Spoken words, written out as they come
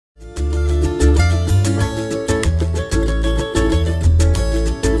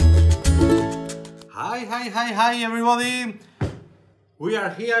Hi everybody. We are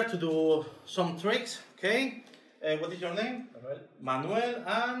here to do some tricks, okay? What is your name? Manuel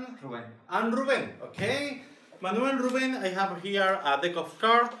and Ruben. And Ruben, okay? Manuel and Ruben, I have here a deck of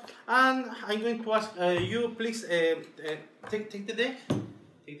cards, and I'm going to ask you, please take the deck.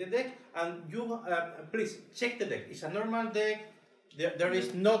 Take the deck, and you please check the deck. It's a normal deck. There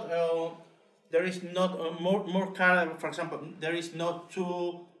is not more card. For example, there is not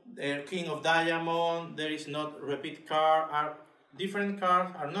two King of Diamond. There is not repeat card. Are different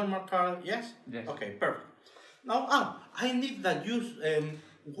cards? Are normal cards? Yes. Yes. Okay. Perfect. Now, I need that you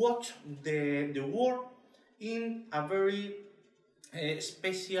watch the word in a very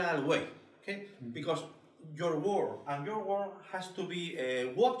special way. Okay, because your word and your word has to be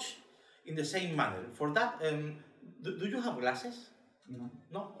watched in the same manner. For that, do you have glasses? No.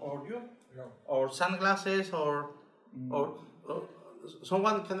 No, or you? No. Or sunglasses, or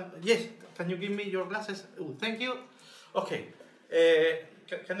someone can? Yes, can you give me your glasses? Oh, thank you. Okay,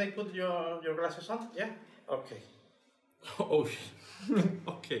 can I put your glasses on? Yeah. Okay. Oh,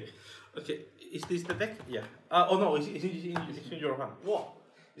 okay. Okay. Is this the deck? Yeah. Oh no, it's in your hand. Wow.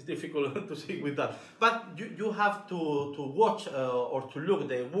 It's difficult to see with that. But you have to watch or to look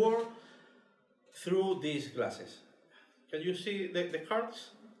the world through these glasses. Can you see the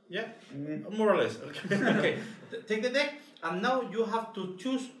cards? Yeah? More or less. Okay. Okay. Take the deck, and now you have to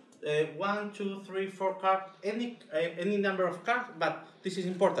choose 1, 2, 3, 4 cards, any number of cards, but this is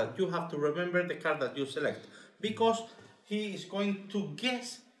important. You have to remember the card that you select, because he is going to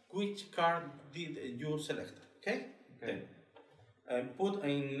guess which card did you select. Okay? Okay. Put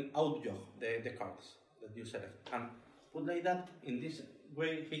in audio the cards that you select, and put like that. In this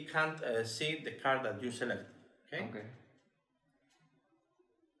way he can't see the card that you select. Okay? Okay.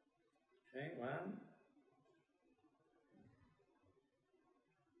 Okay, one.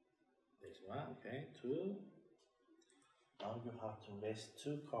 This one, okay, two. Now you have to guess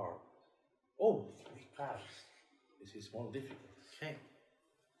 2 cards. Oh, 3 cards. This is more difficult. Okay.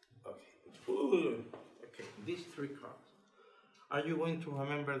 Okay. Ooh. Okay, these 3 cards. Are you going to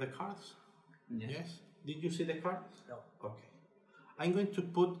remember the cards? Yes. Did you see the cards? No. Okay. I'm going to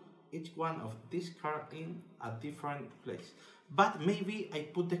put each one of these cards in a different place. But maybe I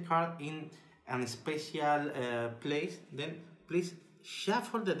put the card in a special place. Then please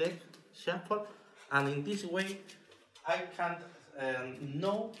shuffle the deck, shuffle, and in this way I can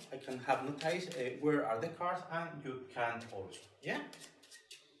know, I can have noticed where are the cards, and you can also. Yeah?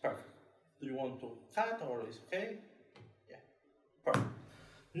 Perfect. Do you want to cut, or is okay? Yeah. Perfect.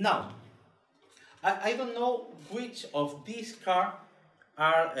 Now, I don't know which of these cards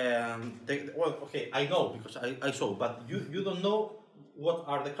are well, okay, I know because I saw, but you don't know what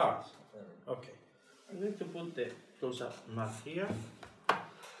are the cards. Okay, I'm going to put the close-up map here,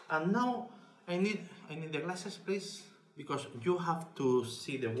 and now I need the glasses, please, because you have to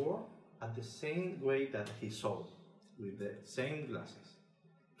see the word at the same way that he saw, with the same glasses.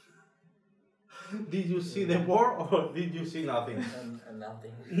 Did you see the word, or did you see nothing?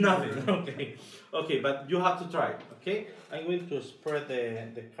 Nothing. Nothing. Okay. Okay, but you have to try. Okay, I'm going to spread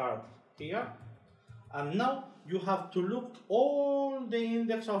the card here, and now you have to look all the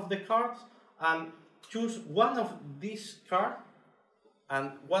index of the cards and choose one of these cards,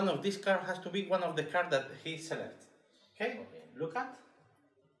 and one of these cards has to be one of the cards that he selects. Okay? Look at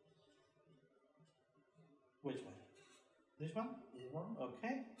which one? This one? This one?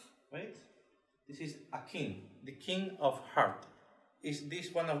 Okay. Wait. This is a king, the king of heart. Is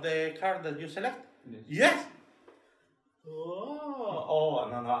this one of the cards that you select? Yes. Yes? Oh,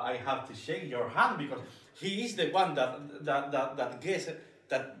 no, I have to shake your hand, because he is the one that guessed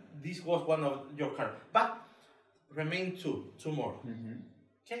that this was one of your cards. But remain two more.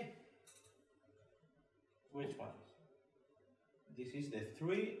 Okay. Which one? This is the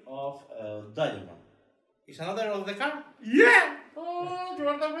 3 of diamond. Is another of the card? Yeah! Oh, you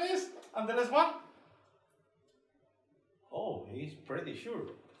are the best. And the last one? Oh, he's pretty sure.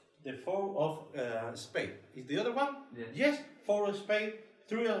 The 4 of spade. Is the other one? Yes. Yes, 4 of spade,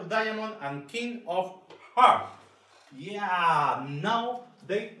 3 of diamond, and king of heart. Yeah, now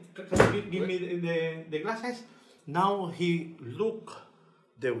they can you give me the glasses. Now he look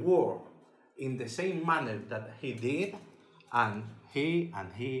the world in the same manner that he did, and he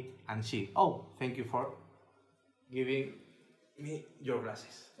and she. Oh, thank you for giving me your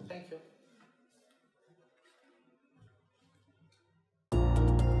glasses. Thank you.